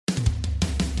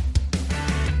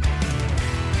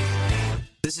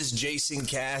This is Jason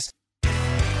Cass.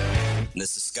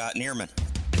 This is Scott Neerman.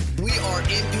 We are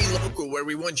MP Local, where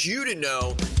we want you to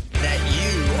know that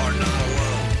you are not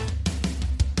alone.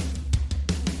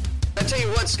 I tell you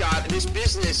what, Scott, this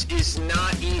business is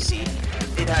not easy.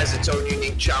 It has its own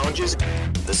unique challenges.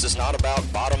 This is not about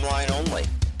bottom line only.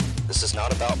 This is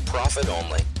not about profit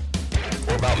only.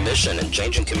 We're about mission and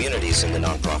changing communities in the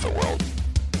nonprofit world.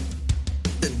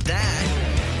 That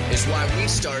is why we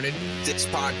started this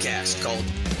podcast called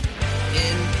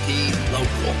MP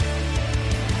Local.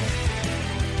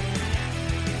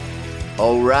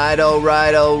 All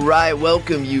right.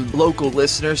 Welcome, you local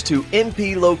listeners, to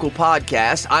MP Local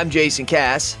Podcast. I'm Jason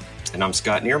Cass. And I'm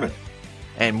Scott Neerman.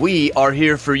 And we are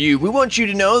here for you. We want you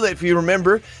to know that, if you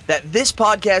remember, that this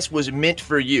podcast was meant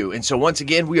for you. And so once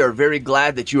again, we are very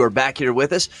glad that you are back here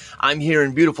with us. I'm here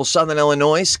in beautiful Southern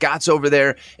Illinois. Scott's over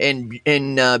there in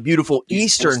beautiful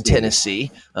Eastern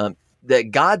Tennessee.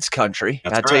 That God's country.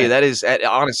 That's tell you, right. that is,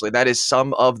 honestly, that is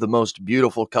some of the most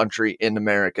beautiful country in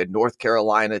America. North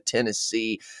Carolina,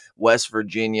 Tennessee, West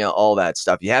Virginia, all that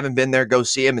stuff. If you haven't been there, go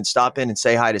see him and stop in and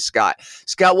say hi to Scott.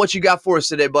 Scott, what you got for us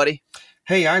today, buddy?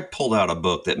 Hey, I pulled out a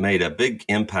book that made a big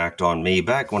impact on me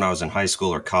back when I was in high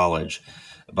school or college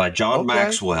by John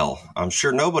Maxwell. I'm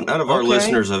sure none of our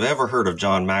listeners have ever heard of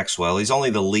John Maxwell. He's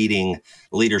only the leading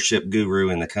leadership guru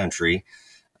in the country.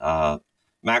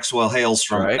 Maxwell hails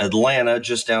from Atlanta,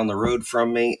 just down the road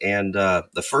from me. And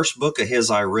the first book of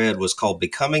his I read was called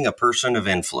Becoming a Person of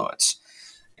Influence.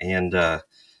 And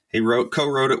he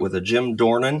co-wrote it with a Jim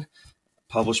Dornan,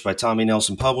 published by Tommy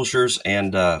Nelson Publishers.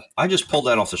 And I just pulled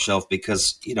that off the shelf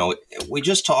because, we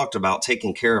just talked about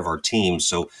taking care of our teams.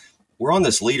 So we're on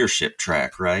this leadership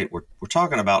track, right? We're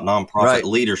talking about nonprofit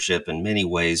leadership in many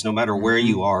ways, no matter where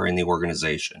you are in the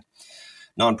organization.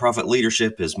 Nonprofit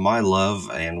leadership is my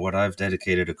love and what I've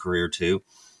dedicated a career to.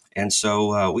 And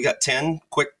so we got 10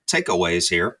 quick takeaways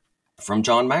here from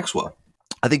John Maxwell.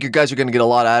 I think you guys are going to get a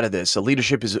lot out of this. So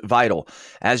leadership is vital.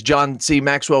 As John C.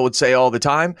 Maxwell would say all the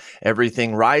time,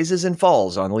 everything rises and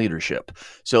falls on leadership.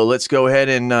 So let's go ahead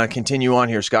and continue on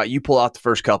here. Scott, you pull out the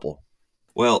first couple.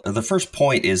 Well, the first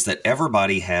point is that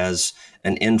everybody has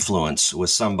an influence with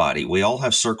somebody. We all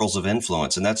have circles of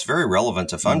influence, and that's very relevant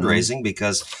to fundraising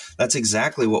because that's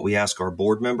exactly what we ask our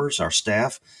board members, our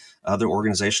staff, other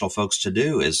organizational folks to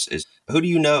do is who do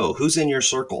you know? Who's in your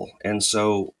circle? And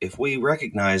so if we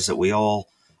recognize that we all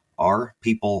are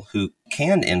people who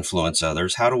can influence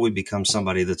others, how do we become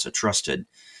somebody that's a trusted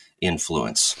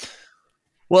influence?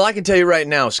 Well, I can tell you right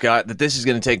now, Scott, that this is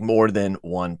going to take more than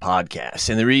one podcast.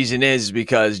 And the reason is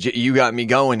because you got me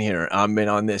going here. I've been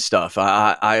on this stuff.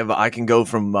 I can go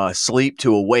from sleep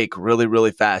to awake really,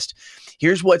 really fast.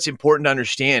 Here's what's important to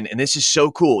understand, and this is so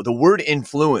cool. The word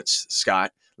influence,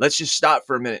 Scott, let's just stop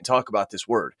for a minute and talk about this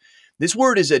word. This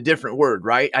word is a different word,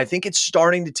 right? I think it's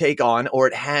starting to take on, or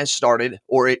it has started,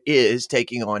 or it is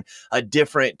taking on a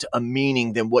different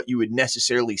meaning than what you would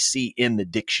necessarily see in the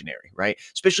dictionary, right?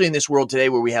 Especially in this world today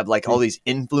where we have like all these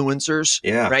influencers,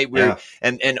 right?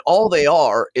 And all they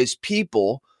are is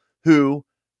people who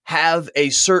have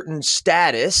a certain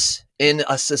status in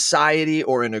a society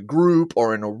or in a group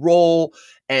or in a role,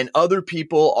 and other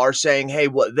people are saying, hey,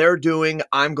 what they're doing,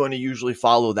 I'm going to usually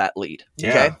follow that lead.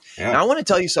 Okay. Yeah. Now I want to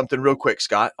tell you something real quick,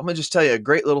 Scott. I'm going to just tell you a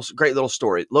great little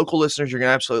story. Local listeners, you're going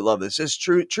to absolutely love this. This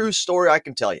is true story I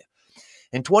can tell you.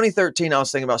 In 2013, I was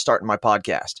thinking about starting my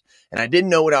podcast, and I didn't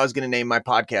know what I was going to name my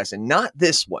podcast, and not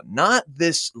this one, not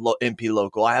this MP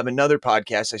Local. I have another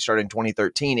podcast I started in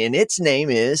 2013, and its name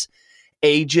is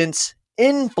Agents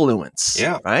Influence.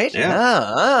 Yeah. Right?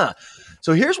 Yeah.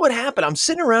 So here's what happened. I'm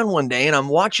sitting around one day and I'm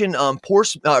watching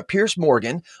Piers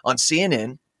Morgan on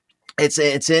CNN. It's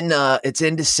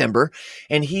in December,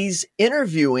 and he's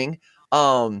interviewing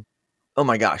oh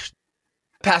my gosh,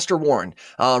 Pastor Warren,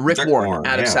 Rick Warren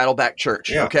out of Saddleback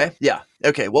Church. Yeah. Okay. Yeah.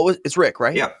 Okay. It's Rick,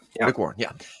 right? Yeah. Rick Warren.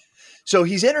 Yeah. So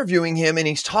he's interviewing him and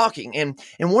he's talking. And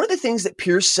one of the things that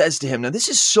Piers says to him, now this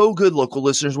is so good, local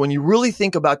listeners, when you really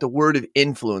think about the word of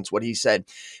influence, what he said.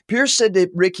 Piers said to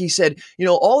Rick, he said,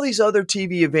 all these other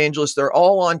TV evangelists, they're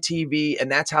all on TV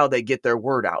and that's how they get their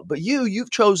word out. But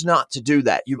you've chose not to do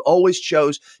that. You've always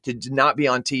chose to not be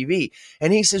on TV.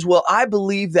 And he says, well, I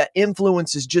believe that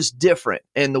influence is just different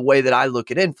in the way that I look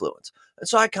at influence. And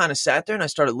so I kind of sat there and I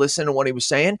started listening to what he was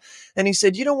saying. And he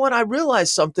said, you know what? I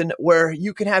realized something where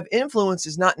you can have influence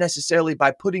is not necessarily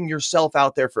by putting yourself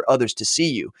out there for others to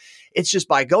see you. It's just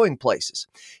by going places.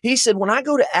 He said, when I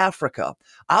go to Africa,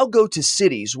 I'll go to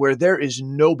cities where there is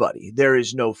nobody. There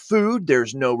is no food.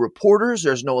 There's no reporters.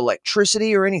 There's no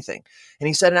electricity or anything. And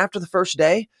he said, and after the first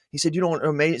day, he said, you know what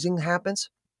amazing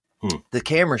happens? The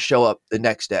cameras show up the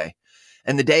next day.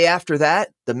 And the day after that,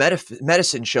 the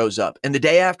medicine shows up. And the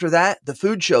day after that, the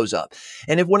food shows up.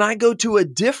 And if when I go to a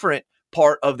different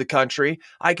part of the country,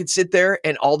 I could sit there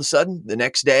and all of a sudden the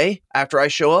next day after I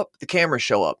show up, the cameras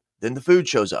show up, then the food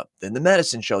shows up, then the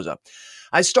medicine shows up.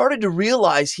 I started to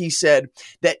realize, he said,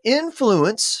 that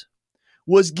influence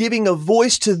was giving a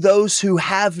voice to those who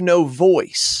have no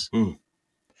voice. Mm.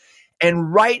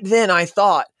 And right then I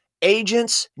thought,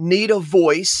 agents need a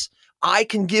voice. I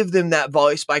can give them that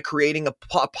voice by creating a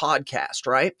podcast,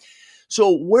 right? So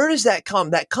where does that come?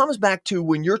 That comes back to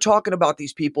when you're talking about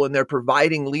these people and they're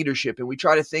providing leadership, and we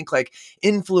try to think like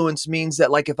influence means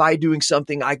that like if I'm doing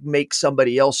something, I make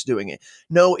somebody else doing it.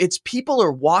 No, it's people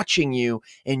are watching you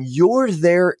and you're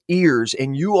their ears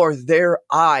and you are their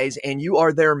eyes and you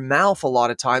are their mouth a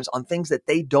lot of times on things that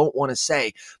they don't want to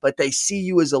say, but they see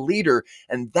you as a leader,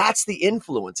 and that's the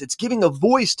influence. It's giving a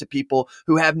voice to people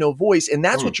who have no voice, and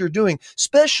that's what you're doing,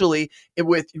 especially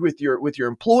with your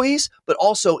employees, but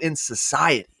also in society.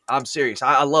 I'm serious.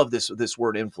 I love this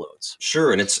word influence.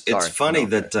 Sure, and it's funny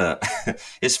that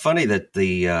it's funny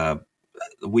that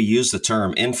we use the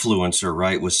term influencer,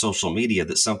 right, with social media.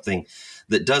 That's something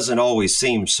that doesn't always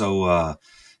seem so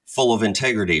full of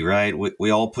integrity, right? We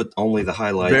all put only the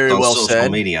highlight on social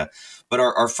media. But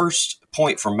our first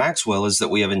point from Maxwell is that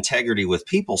we have integrity with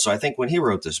people. So I think when he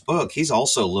wrote this book, he's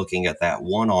also looking at that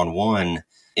one-on-one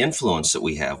influence that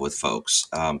we have with folks.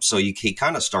 So he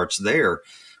kind of starts there.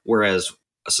 Whereas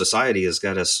a society has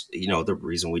got us, the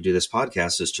reason we do this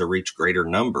podcast is to reach greater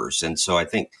numbers. And so I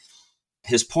think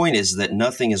his point is that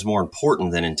nothing is more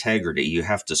important than integrity. You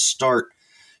have to start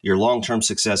your long-term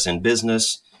success in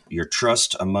business, your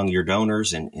trust among your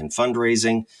donors in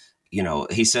fundraising.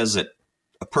 He says that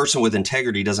a person with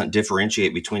integrity doesn't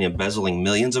differentiate between embezzling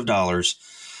millions of dollars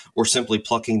or simply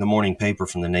plucking the morning paper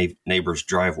from the neighbor's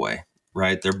driveway,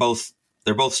 right? They're both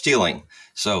stealing.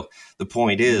 So the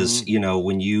point is,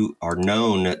 when you are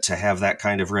known to have that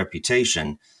kind of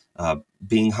reputation,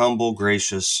 being humble,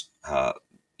 gracious,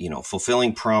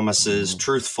 fulfilling promises,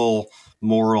 truthful,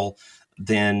 moral,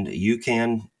 then you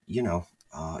can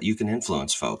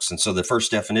influence folks. And so the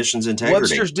first definition is integrity.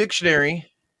 Webster's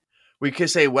Dictionary, we could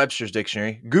say Webster's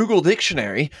Dictionary, Google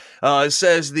Dictionary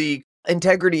says the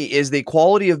integrity is the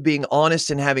quality of being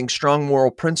honest and having strong moral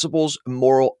principles,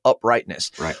 moral uprightness.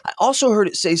 Right. I also heard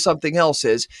it say something else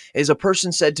is a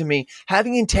person said to me,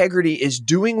 having integrity is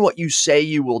doing what you say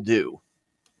you will do.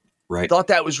 Right. Thought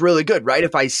that was really good, right?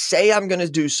 If I say I'm going to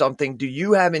do something,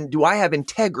 do I have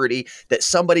integrity that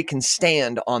somebody can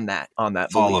stand on that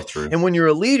follow belief? through? And when you're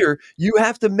a leader, you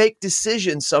have to make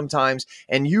decisions sometimes,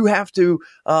 and you have to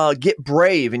get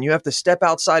brave, and you have to step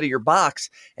outside of your box.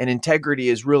 And integrity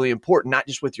is really important, not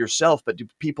just with yourself, but do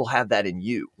people have that in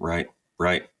you? Right.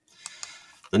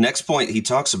 The next point he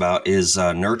talks about is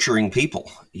nurturing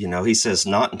people. He says,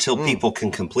 not until people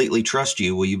can completely trust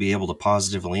you will you be able to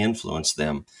positively influence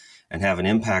them and have an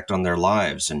impact on their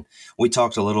lives. And we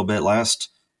talked a little bit last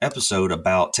episode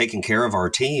about taking care of our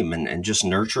team and just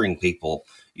nurturing people.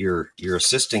 You're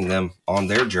assisting them on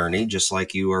their journey, just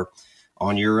like you are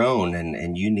on your own.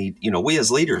 And you need, we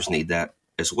as leaders need that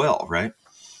as well, right?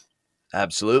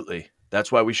 Absolutely. That's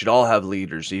why we should all have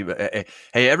leaders. Hey,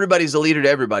 everybody's a leader to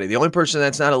everybody. The only person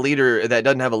that's not a leader, that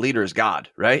doesn't have a leader, is God,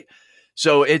 right?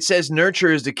 So it says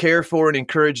nurture is to care for and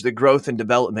encourage the growth and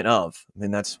development of. I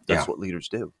mean, that's what leaders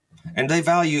do. And they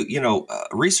value,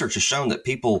 research has shown that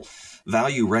people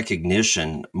value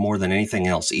recognition more than anything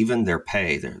else, even their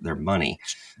pay, their money.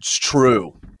 It's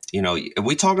true.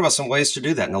 We talked about some ways to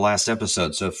do that in the last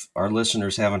episode. So if our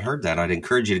listeners haven't heard that, I'd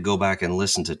encourage you to go back and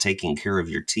listen to Taking Care of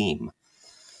Your Team.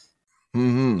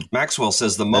 Mm-hmm. Maxwell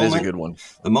says that is a good one.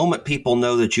 The moment people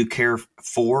know that you care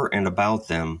for and about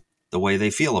them, the way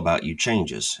they feel about you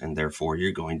changes, and therefore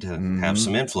you're going to have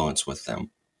some influence with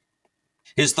them.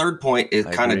 His third point, it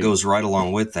kind of goes right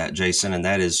along with that, Jason, and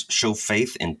that is show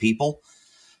faith in people.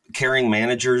 Caring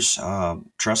managers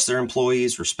trust their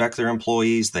employees, respect their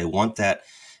employees. They want that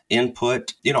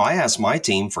input. I ask my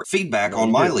team for feedback on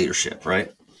my leadership,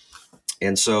 right?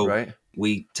 And so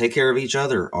we take care of each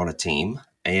other on a team,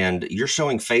 and you're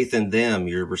showing faith in them.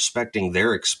 You're respecting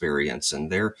their experience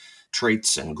and their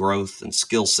traits and growth and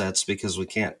skill sets, because we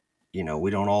can't,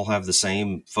 we don't all have the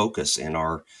same focus in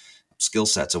our skill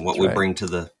sets and what we bring to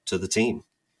the team.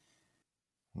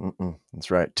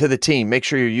 That's right. To the team. Make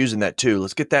sure you're using that too.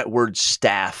 Let's get that word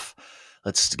staff.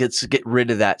 Let's get rid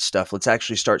of that stuff. Let's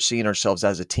actually start seeing ourselves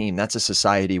as a team. That's a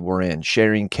society we're in.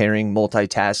 Sharing, caring,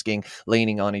 multitasking,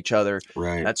 leaning on each other.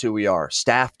 Right. That's who we are.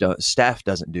 Staff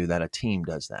doesn't do that. A team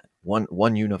does that.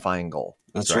 One unifying goal.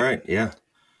 That's right. Yeah.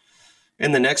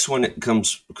 And the next one, it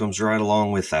comes right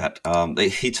along with that.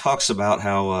 He talks about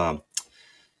how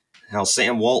how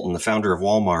Sam Walton, the founder of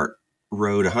Walmart,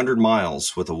 rode 100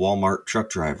 miles with a Walmart truck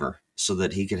driver so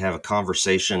that he could have a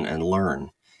conversation and learn.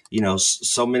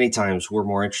 So many times we're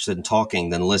more interested in talking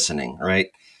than listening, right?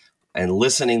 And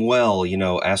listening well,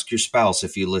 ask your spouse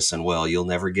if you listen well, you'll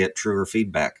never get truer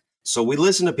feedback. So we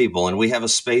listen to people and we have a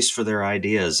space for their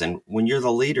ideas. And when you're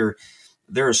the leader,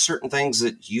 there are certain things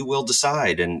that you will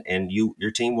decide and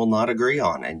your team will not agree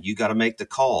on, and you got to make the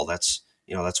call. That's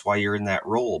why you're in that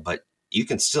role, but you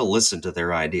can still listen to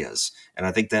their ideas. And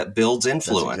I think that builds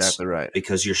influence. That's exactly right.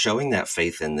 Because you're showing that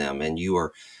faith in them and you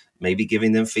are maybe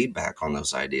giving them feedback on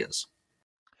those ideas.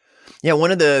 Yeah,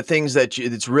 one of the things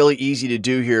that's really easy to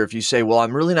do here, if you say, well,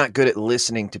 I'm really not good at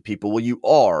listening to people. Well, you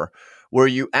are. Where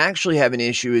you actually have an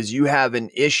issue is you have an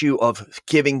issue of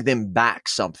giving them back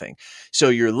something. So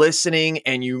you're listening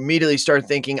and you immediately start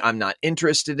thinking, I'm not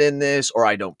interested in this, or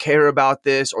I don't care about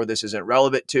this, or this isn't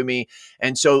relevant to me.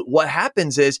 And so what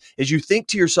happens is you think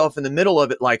to yourself in the middle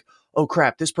of it, like, oh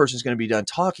crap, this person's going to be done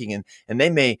talking and they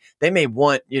may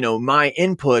want, my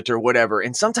input or whatever.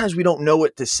 And sometimes we don't know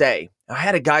what to say. I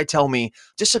had a guy tell me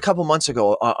just a couple months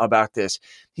ago about this.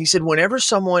 He said,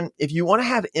 if you want to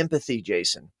have empathy,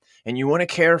 Jason, and you want to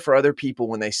care for other people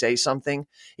when they say something,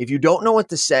 if you don't know what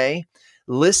to say,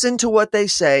 listen to what they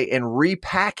say and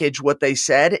repackage what they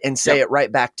said and say it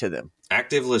right back to them.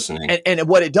 Active listening. And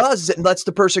what it does is it lets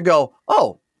the person go,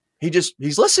 oh, he's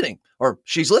listening, or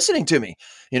she's listening to me.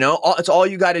 It's all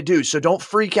you got to do. So don't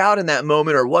freak out in that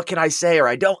moment, or what can I say? Or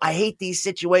I hate these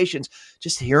situations.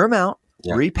 Just hear them out,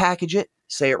 repackage it,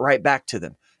 say it right back to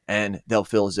them. And they'll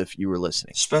feel as if you were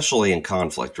listening. Especially in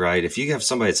conflict, right? If you have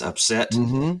somebody that's upset,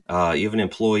 you have an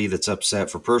employee that's upset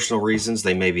for personal reasons.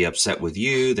 They may be upset with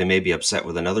you. They may be upset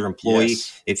with another employee.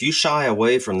 Yes. If you shy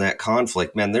away from that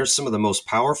conflict, man, there's some of the most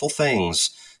powerful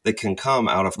things that can come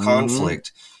out of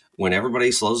conflict when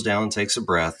everybody slows down and takes a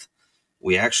breath.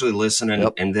 We actually listen.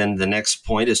 And then the next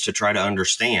point is to try to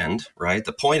understand, right?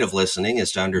 The point of listening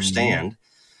is to understand.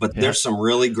 But there's some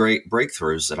really great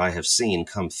breakthroughs that I have seen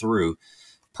come through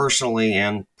personally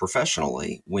and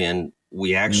professionally when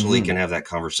we actually can have that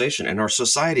conversation. And our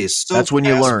society is so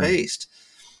fast-paced.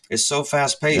 It's so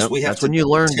fast-paced. We have to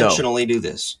intentionally do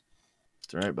this.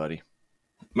 That's right, buddy.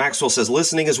 Maxwell says,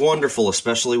 listening is wonderful,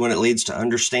 especially when it leads to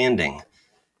understanding.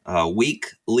 Weak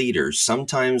leaders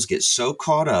sometimes get so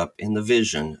caught up in the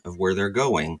vision of where they're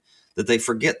going that they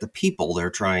forget the people they're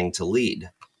trying to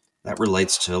lead. That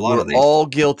relates to a lot of these. We're all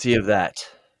guilty of that.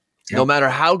 Yep. No matter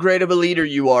how great of a leader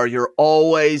you are, you're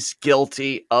always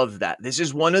guilty of that. This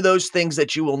is one of those things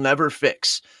that you will never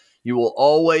fix. You will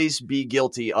always be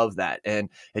guilty of that. And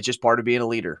it's just part of being a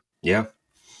leader. Yeah.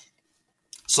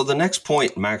 So the next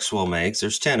point Maxwell makes,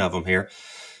 there's 10 of them here,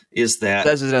 is that... It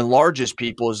says it enlarges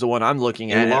people is the one I'm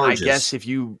looking at. Enlarges. And I guess if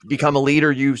you become a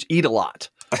leader, you eat a lot.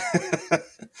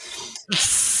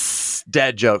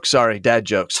 Dad jokes. Sorry, dad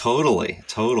jokes. Totally.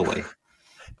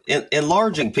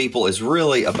 Enlarging people is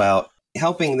really about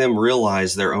helping them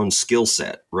realize their own skill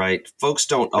set, right? Folks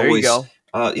don't always,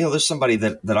 there's somebody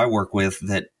that I work with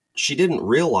that she didn't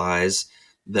realize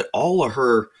that all of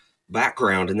her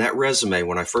background in that resume,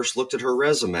 when I first looked at her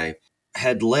resume,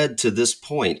 had led to this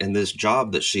point and this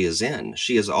job that she is in.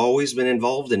 She has always been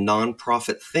involved in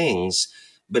nonprofit things,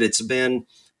 but it's been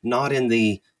not in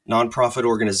the nonprofit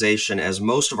organization as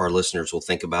most of our listeners will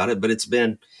think about it, but it's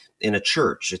been in a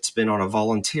church. It's been on a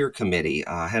volunteer committee.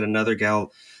 I had another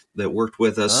gal that worked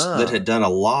with us that had done a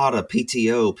lot of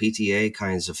PTO, PTA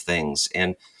kinds of things.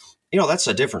 And, that's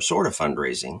a different sort of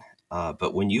fundraising.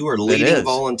 But when you are leading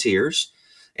volunteers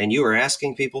and you are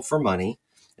asking people for money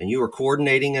and you are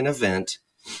coordinating an event,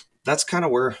 that's kind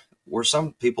of where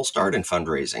some people start in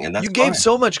fundraising. And that's you gave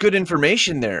so much good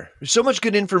information there. There's so much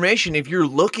good information if you're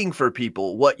looking for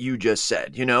people, what you just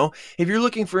said, if you're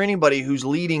looking for anybody who's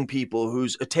leading people,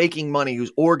 who's taking money,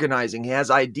 who's organizing,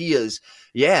 has ideas.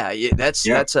 That's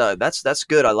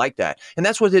good. I like that. And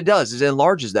that's what it does is it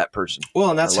enlarges that person. Well,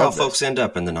 and that's how folks end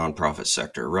up in the nonprofit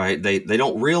sector, right? They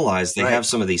don't realize they have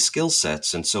some of these skill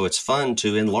sets. And so it's fun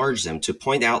to enlarge them, to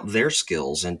point out their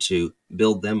skills and to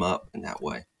build them up in that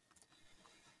way.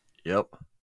 Yep.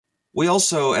 We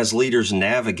also, as leaders,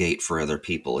 navigate for other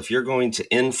people. If you're going to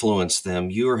influence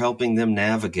them, you are helping them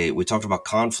navigate. We talked about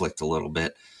conflict a little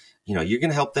bit. You're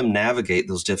going to help them navigate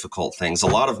those difficult things. A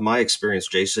lot of my experience,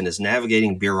 Jason, is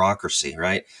navigating bureaucracy,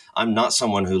 right? I'm not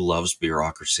someone who loves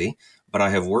bureaucracy, but I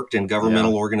have worked in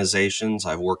governmental organizations.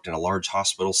 I've worked in a large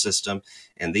hospital system,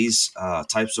 and these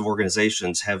types of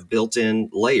organizations have built-in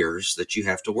layers that you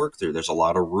have to work through. There's a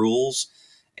lot of rules,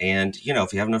 and,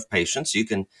 if you have enough patience, you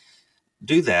can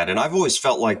do that. And I've always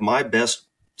felt like my best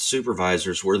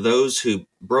supervisors were those who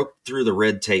broke through the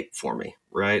red tape for me,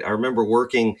 right? I remember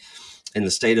working in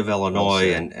the state of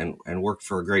Illinois and worked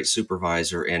for a great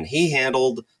supervisor, and he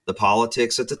handled the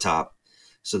politics at the top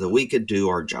so that we could do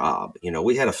our job. You know,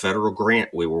 we had a federal grant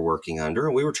we were working under,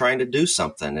 and we were trying to do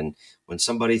something. And when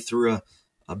somebody threw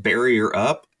a barrier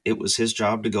up, it was his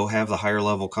job to go have the higher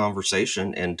level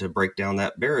conversation and to break down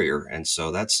that barrier. And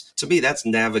so that's, to me, that's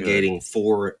navigating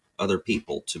for other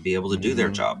people to be able to do their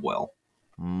job well.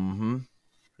 Mm-hmm.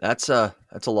 That's a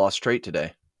lost trait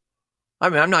today. I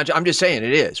mean, I'm just saying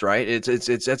it is, right?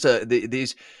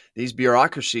 These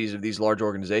bureaucracies of these large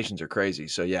organizations are crazy.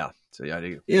 So yeah. I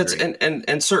do. Yeah.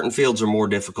 And certain fields are more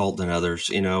difficult than others,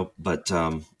 you know, but,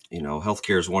 you know,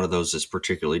 healthcare is one of those that's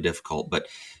particularly difficult. But,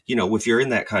 you know, if you're in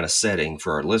that kind of setting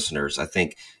for our listeners, I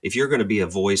think if you're going to be a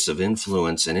voice of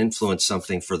influence and influence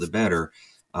something for the better,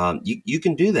 you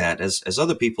can do that as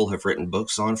other people have written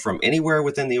books on from anywhere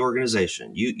within the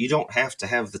organization. You don't have to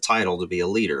have the title to be a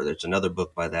leader. There's another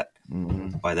book by that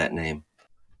name.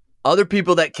 Other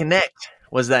people that connect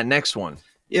was that next one.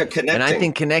 Yeah, connecting. And I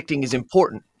think connecting is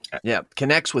important. Yeah,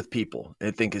 connects with people,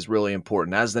 I think, is really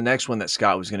important. As the next one that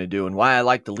Scott was going to do. And why I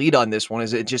like to lead on this one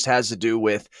is it just has to do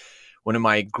with one of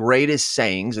my greatest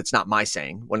sayings. It's not my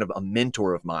saying. One of a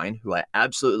mentor of mine who I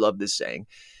absolutely love this saying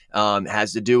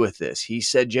has to do with this. He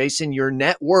said, Jason, your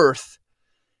net worth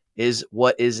is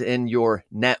what is in your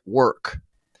network.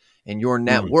 And your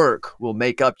network will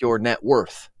make up your net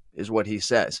worth, is what he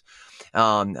says.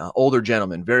 Older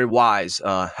gentleman, very wise,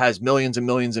 has millions and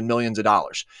millions and millions of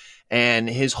dollars. And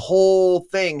his whole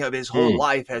thing of his whole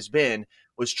life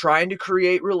was trying to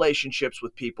create relationships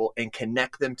with people and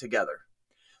connect them together.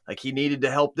 Like he needed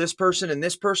to help this person and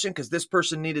this person because this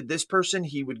person needed this person.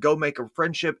 He would go make a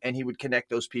friendship and he would connect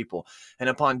those people. And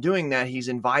upon doing that, he's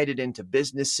invited into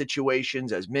business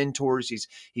situations as mentors.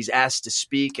 He's asked to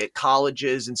speak at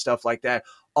colleges and stuff like that,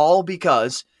 all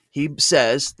because he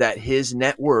says that his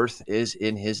net worth is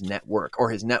in his network, or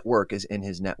his network is in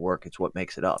his network. It's what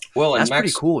makes it up. Well, that's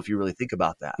pretty cool if you really think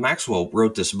about that. Maxwell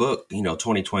wrote this book,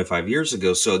 20, 25 years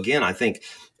ago. So again, I think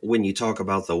when you talk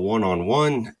about the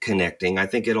one-on-one connecting, I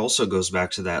think it also goes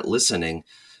back to that listening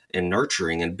and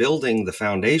nurturing and building the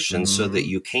foundation so that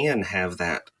you can have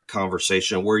that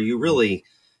conversation where you really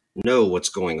know what's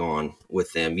going on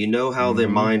with them. You know how their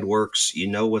mind works.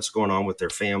 You know what's going on with their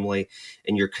family,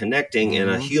 and you're connecting in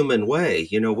a human way.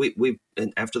 We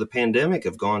after the pandemic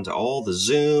have gone to all the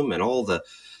Zoom and all the,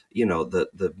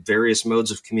 the various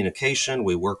modes of communication.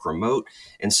 We work remote.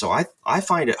 And so I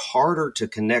find it harder to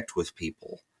connect with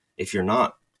people if you're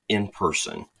not in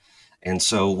person. And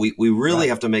so we really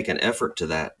have to make an effort to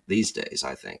that these days,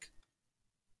 I think.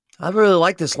 I really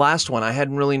like this last one. I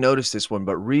hadn't really noticed this one,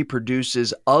 but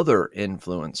reproduces other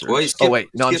influencers.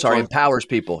 Well, empowers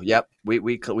people. Yep.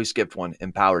 We skipped one.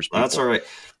 Empowers people. That's all right.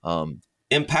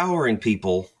 Empowering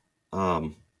people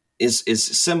is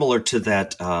similar to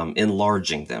that,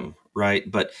 enlarging them, right?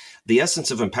 But the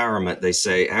essence of empowerment, they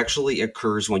say, actually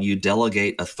occurs when you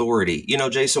delegate authority.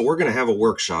 Jason, we're going to have a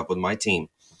workshop with my team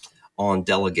on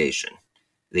delegation.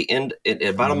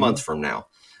 About a month from now.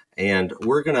 And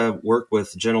we're going to work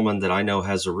with a gentleman that I know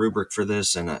has a rubric for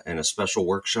this and a special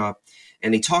workshop.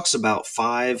 And he talks about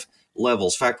 5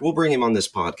 levels. In fact, we'll bring him on this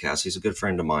podcast. He's a good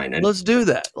friend of mine. And let's do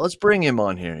that. Let's bring him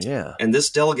on here. Yeah. And this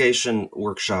delegation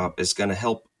workshop is going to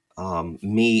help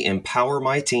me empower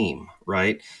my team,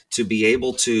 right? To be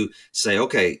able to say,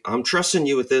 okay, I'm trusting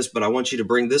you with this, but I want you to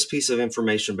bring this piece of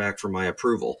information back for my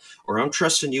approval. Or I'm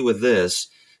trusting you with this,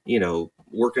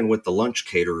 working with the lunch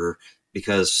caterer,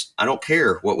 because I don't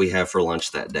care what we have for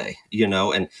lunch that day,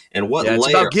 and what it's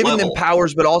about giving them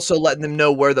powers, but also letting them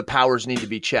know where the powers need to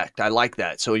be checked. I like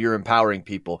that. So you're empowering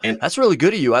people. And that's really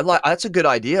good of you. That's a good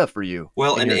idea for you.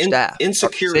 Well, and staff.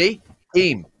 Insecurity.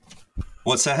 Team.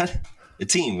 What's that? A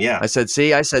team. Yeah. I said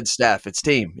staff. It's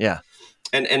team. Yeah.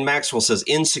 And Maxwell says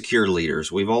insecure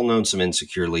leaders. We've all known some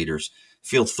insecure leaders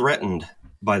feel threatened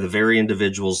by the very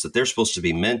individuals that they're supposed to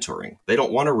be mentoring. They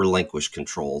don't want to relinquish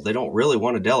control. They don't really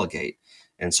want to delegate.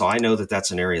 And so I know that that's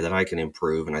an area that I can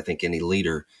improve. And I think any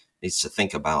leader needs to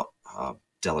think about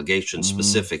delegation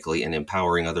specifically and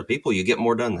empowering other people. You get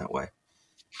more done that way.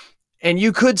 And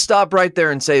you could stop right there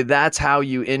and say, that's how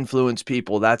you influence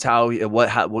people. That's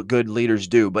what good leaders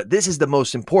do. But this is the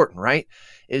most important, right?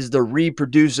 Is the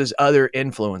reproduces other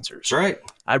influencers. That's right.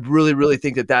 I really, really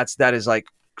think that's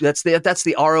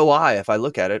the ROI. If I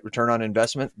look at it, return on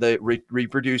investment, that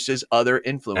reproduces other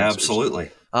influencers.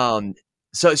 Absolutely.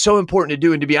 So it's so important to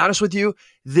do. And to be honest with you,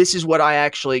 this is what I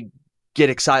actually get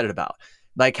excited about.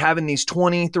 Like having these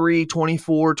 23,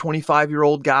 24,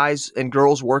 25-year-old guys and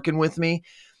girls working with me.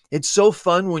 It's so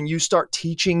fun when you start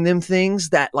teaching them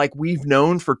things that like we've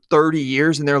known for 30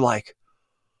 years and they're like,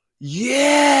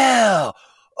 yeah.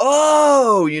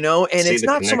 Oh, and See it's the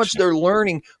not so much connection. they're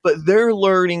learning, but they're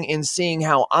learning and seeing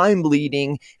how I'm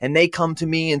leading. And they come to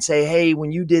me and say, hey,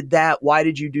 when you did that, why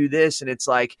did you do this? And it's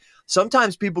like,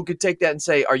 sometimes people could take that and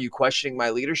say, are you questioning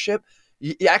my leadership?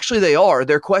 Actually, they are.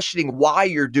 They're questioning why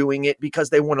you're doing it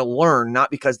because they want to learn, not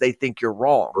because they think you're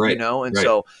wrong, Right. And right.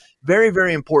 so very,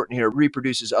 very important here. It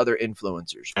reproduces other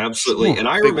influencers. Absolutely. Ooh, And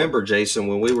I big remember, one. Jason,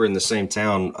 when we were in the same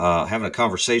town, having a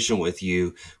conversation with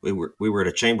you, we were at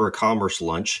a Chamber of Commerce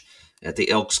lunch at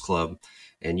the Elks Club,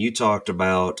 and you talked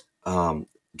about,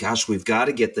 gosh, we've got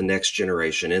to get the next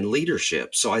generation in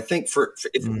leadership. So I think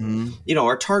if,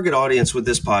 our target audience with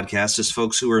this podcast is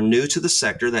folks who are new to the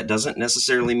sector. That doesn't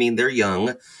necessarily mean they're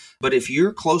young, but if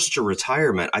you're close to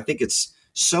retirement, I think it's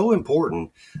so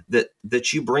important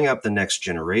that you bring up the next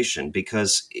generation,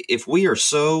 because if we are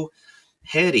so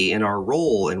heady in our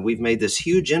role and we've made this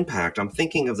huge impact, I'm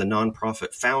thinking of the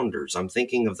nonprofit founders. I'm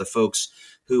thinking of the folks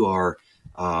who are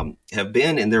have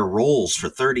been in their roles for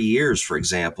 30 years, for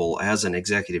example, as an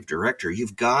executive director.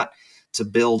 You've got to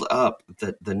build up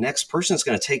the next person is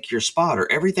going to take your spot,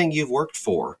 or everything you've worked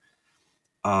for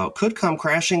could come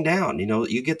crashing down.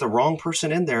 You get the wrong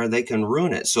person in there, they can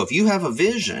ruin it. So if you have a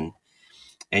vision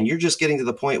and you're just getting to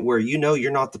the point where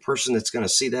you're not the person that's going to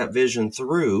see that vision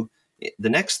through the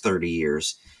next 30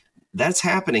 years, that's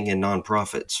happening in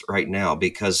nonprofits right now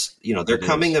because, they're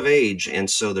coming of age. And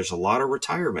so there's a lot of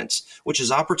retirements, which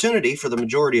is opportunity for the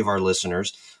majority of our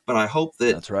listeners. But I hope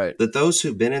that that those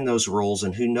who've been in those roles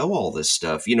and who know all this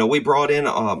stuff, we brought in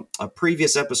a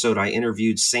previous episode. I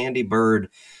interviewed Sandy Bird,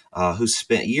 who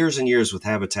spent years and years with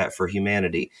Habitat for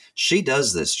Humanity. She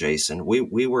does this, Jason.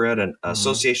 We were at an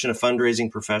Association of Fundraising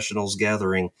Professionals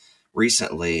gathering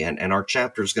recently, and our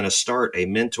chapter is going to start a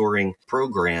mentoring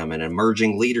program, and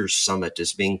Emerging Leaders Summit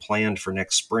is being planned for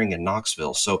next spring in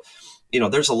Knoxville. So,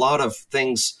 there's a lot of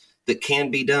things that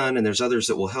can be done, and there's others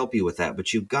that will help you with that.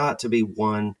 But you've got to be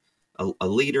a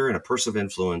leader and a person of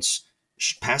influence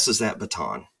passes that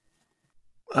baton.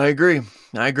 I agree.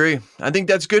 I think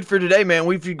that's good for today, man.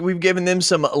 We've given them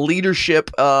some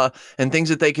leadership and things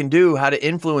that they can do, how to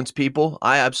influence people.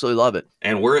 I absolutely love it.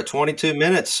 And we're at 22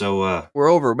 minutes, so we're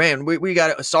over, man. We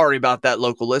got it. Sorry about that,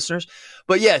 local listeners.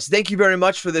 But yes, thank you very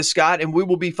much for this, Scott. And we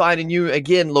will be finding you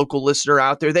again, local listener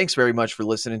out there. Thanks very much for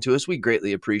listening to us. We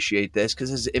greatly appreciate this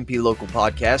because this is MP Local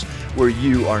Podcast where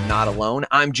you are not alone.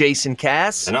 I'm Jason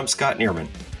Cass. And I'm Scott Neerman.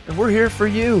 And we're here for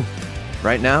you.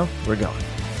 Right now, we're going.